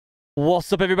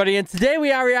What's up, everybody? And today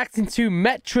we are reacting to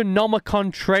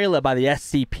METRONOMICON trailer by the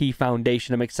SCP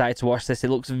Foundation. I'm excited to watch this.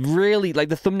 It looks really, like,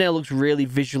 the thumbnail looks really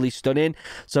visually stunning.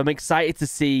 So I'm excited to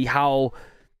see how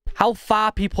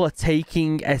far people are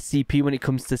taking SCP when it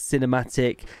comes to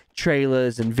cinematic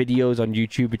trailers and videos on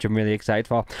YouTube, which I'm really excited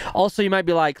for. Also, you might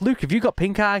be like, Luke, have you got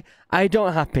pink eye? I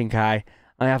don't have pink eye.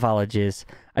 I have allergies.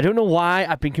 I don't know why.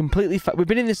 I've been completely... We've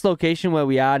been in this location where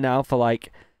we are now for,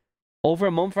 like, over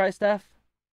a month, right, Steph?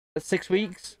 6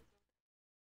 weeks.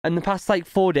 And the past, like,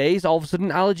 4 days, all of a sudden,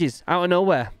 allergies out of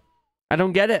nowhere. I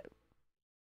don't get it.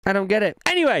 I don't get it.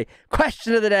 Anyway,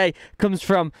 question of the day comes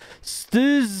from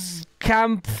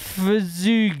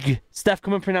Stuzkampfzug. Steph,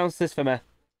 come and pronounce this for me.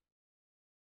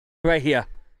 Right here.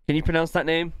 Can you pronounce that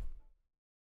name?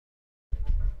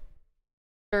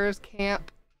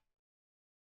 Camp.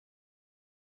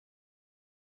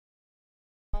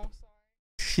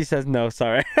 She says no,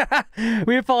 sorry.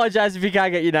 We apologize if you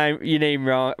can't get your name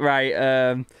wrong.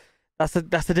 Right. That's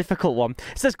a difficult one.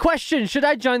 It says, question, should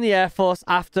I join the Air Force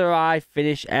after I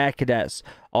finish Air Cadets,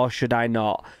 or should I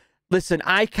not? Listen,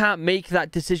 I can't make that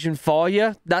decision for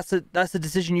you. That's a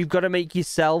decision you've got to make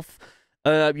yourself.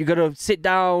 You've got to sit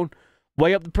down,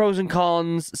 weigh up the pros and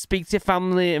cons, speak to your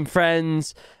family and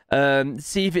friends,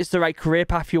 see if it's the right career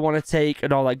path you want to take,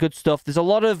 and all that good stuff. There's a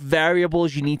lot of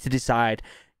variables you need to decide.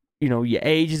 You know, your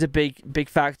age is a big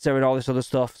factor and all this other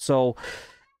stuff. So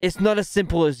it's not as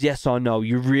simple as yes or no.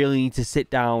 You really need to sit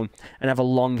down and have a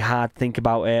long, hard think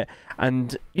about it.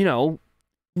 And, you know,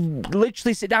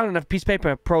 literally sit down and have a piece of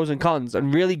paper, pros and cons,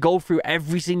 and really go through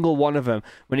every single one of them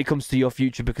when it comes to your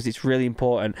future, because it's really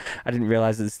important. I didn't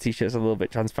realize that this t-shirt's a little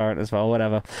bit transparent as well,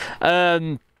 whatever.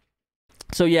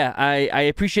 So yeah, I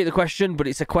appreciate the question, but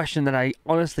it's a question that I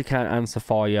honestly can't answer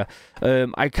for you.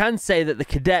 I can say that the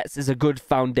cadets is a good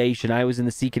foundation. I was in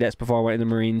the Sea Cadets before I went in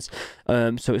the Marines.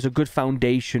 So it's a good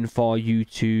foundation for you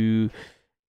to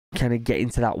kind of get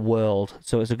into that world.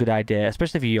 So it's a good idea,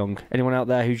 especially if you're young. Anyone out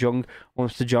there who's young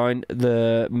wants to join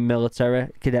the military,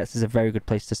 cadets is a very good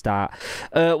place to start.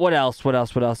 What else?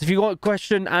 If you want a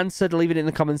question answered, leave it in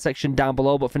the comment section down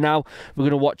below. But for now, we're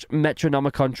going to watch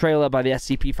METRONOMICON trailer by the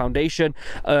SCP Foundation.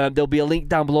 There'll be a link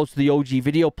down below to the OG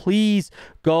video. Please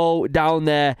go down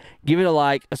there, give it a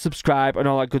like, a subscribe, and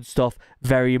all that good stuff.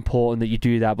 Very important that you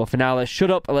do that. But for now, let's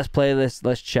shut up and let's play this.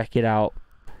 Let's check it out.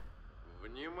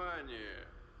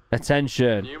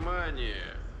 Attention.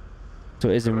 So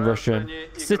it is in Russian.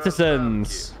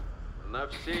 Citizens.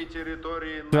 Throughout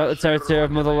the territory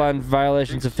of Motherland,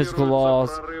 violations of physical laws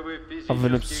of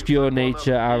an obscure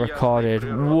nature are recorded.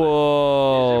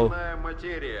 Whoa.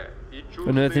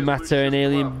 Unearthly matter and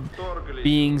alien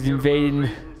beings invading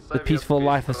the peaceful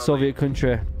life of Soviet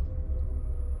country.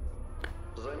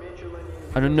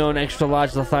 An unknown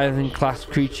extra-large Leviathan-class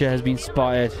creature has been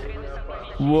spotted.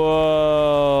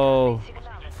 Whoa.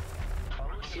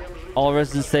 All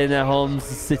residents stay in their homes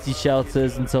and city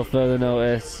shelters until further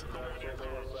notice.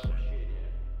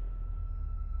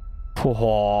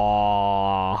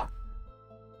 On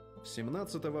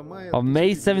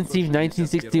May 17,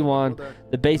 1961,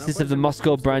 the basis of the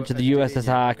Moscow branch of the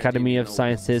USSR Academy of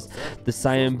Sciences, the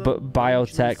Science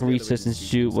Biotech Research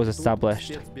Institute, was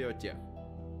established.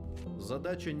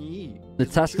 The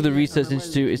task of the Research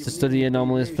Institute is to study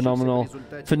anomalous phenomena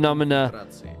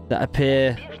that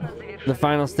appear. The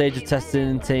final stage of testing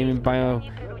and taming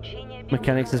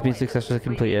biomechanics has been successfully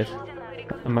completed.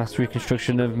 A mass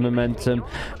reconstruction of momentum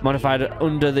modified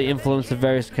under the influence of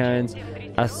various kinds.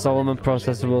 A Solomon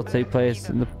processor will take place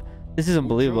in the... This is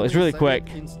unbelievable. It's really quick.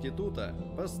 I'm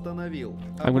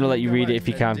going to let you read it if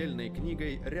you can.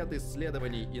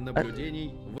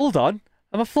 Hold on.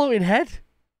 I'm a floating head.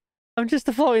 I'm just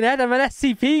a floating head. I'm an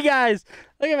SCP, guys.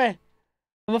 Look at me.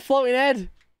 I'm a floating head.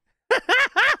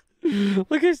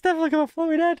 Look at Steph, look at my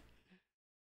floating head.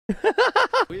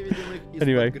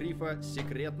 Anyway.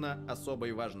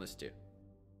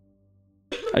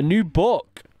 A new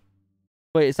book.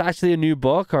 Wait, it's actually a new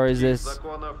book, or is this...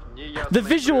 The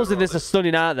visuals in this are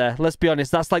stunning, aren't they? Let's be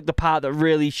honest, that's like the part that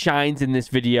really shines in this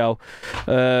video.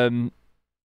 Some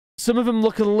of them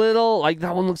look a little... Like,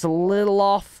 that one looks a little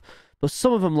off. But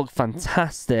some of them look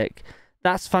fantastic.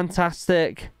 That's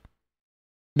fantastic.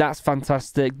 That's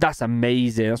fantastic. That's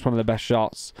amazing. That's one of the best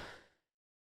shots.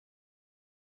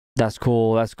 That's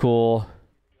cool. That's cool.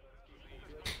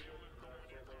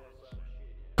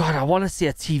 God, I want to see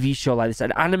a TV show like this.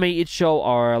 An animated show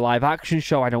or a live action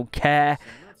show. I don't care.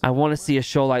 I want to see a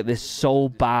show like this so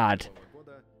bad.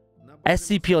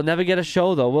 SCP will never get a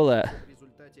show though, will it?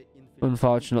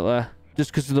 Unfortunately. Just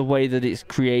because of the way that it's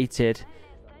created.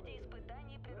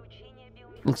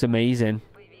 Looks amazing.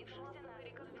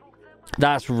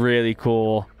 That's really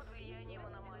cool.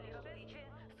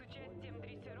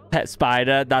 Pet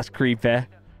spider. That's creepy.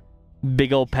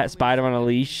 Big old pet spider on a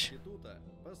leash.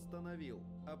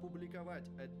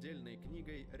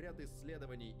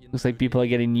 Looks like people are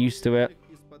getting used to it.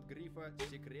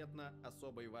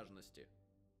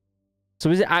 So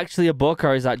is it actually a book,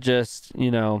 or is that just,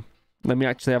 you know... Let me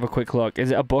actually have a quick look. Is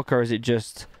it a book, or is it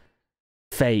just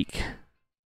fake?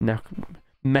 No.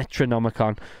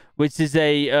 METRONOMICON. Which is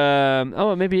a...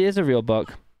 oh, maybe it is a real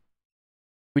book.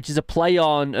 Which is a play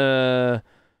on the...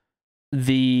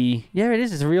 Yeah, it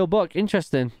is. It's a real book.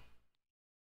 Interesting.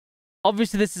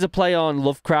 Obviously, this is a play on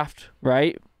Lovecraft,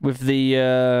 right? With the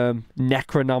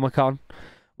Necronomicon,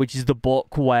 which is the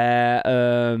book where,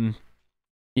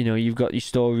 you know, you've got your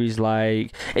stories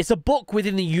like... It's a book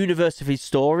within the universe of his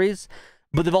stories,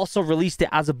 but they've also released it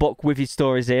as a book with his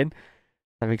stories in.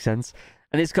 That makes sense.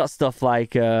 And it's got stuff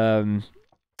like The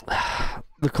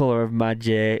Color of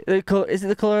Magic. Is it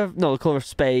The Color of... No, The Color of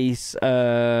Space.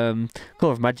 Color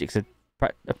of Magic's a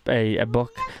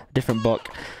book. A different book.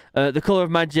 The Color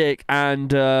of Magic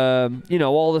and, you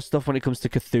know, all the stuff when it comes to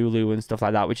Cthulhu and stuff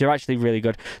like that, which are actually really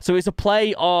good. So it's a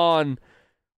play on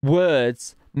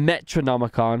words,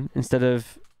 Metronomicon, instead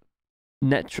of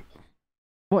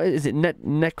what is it?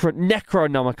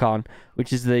 Necronomicon,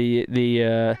 which is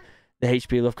the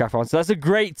H.P. Lovecraft one. So that's a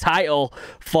great title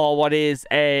for what is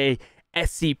a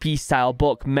SCP style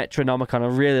book, Metronomicon. I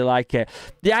really like it.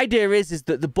 The idea is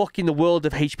that the book in the world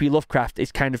of H.P. Lovecraft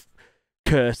is kind of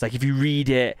cursed. Like if you read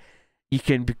it, you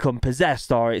can become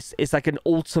possessed, or it's like an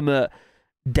ultimate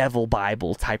devil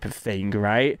Bible type of thing,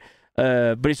 right?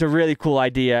 But it's a really cool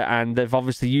idea, and they've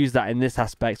obviously used that in this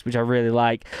aspect, which I really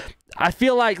like. I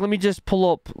feel like, let me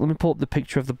pull up the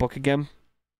picture of the book again.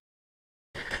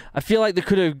 I feel like they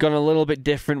could have gone a little bit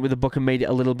different with the book and made it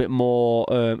a little bit more,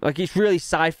 like it's really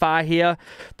sci-fi here,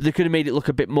 but they could have made it look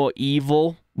a bit more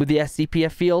evil with the SCP, I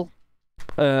feel.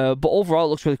 But overall, it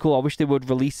looks really cool. I wish they would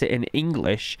release it in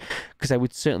English, because I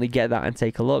would certainly get that and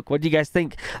take a look. What do you guys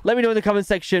think? Let me know in the comment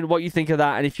section what you think of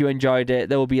that, and if you enjoyed it.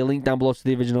 There will be a link down below to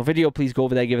the original video. Please go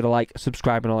over there, give it a like,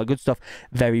 subscribe, and all that good stuff.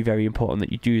 Very, very important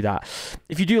that you do that.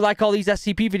 If you do like all these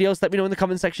SCP videos, let me know in the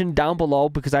comment section down below,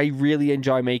 because I really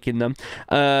enjoy making them.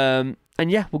 And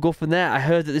yeah, we'll go from there. I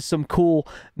heard that there's some cool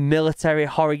military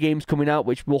horror games coming out,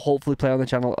 which we'll hopefully play on the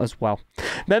channel as well.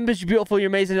 Members, you're beautiful, you're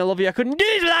amazing, I love you. I couldn't do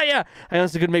this without you. I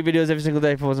honestly couldn't make videos every single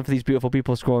day if it wasn't for these beautiful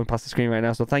people scrolling past the screen right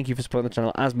now. So thank you for supporting the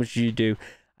channel as much as you do.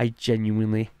 I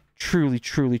genuinely, truly,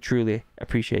 truly, truly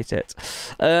appreciate it.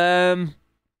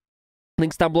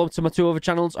 Links down below to my two other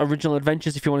channels, Original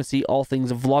Adventures, if you want to see all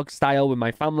things vlog style with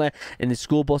my family in the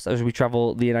school bus as we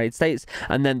travel the United States,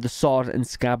 and then The Sword and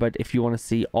Scabbard if you want to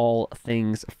see all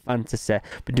things fantasy.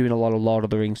 Been doing a lot of Lord of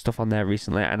the Rings stuff on there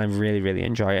recently, and I really, really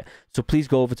enjoy it. So please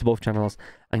go over to both channels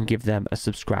and give them a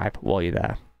subscribe while you're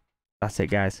there. That's it,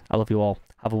 guys. I love you all.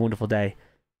 Have a wonderful day.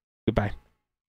 Goodbye.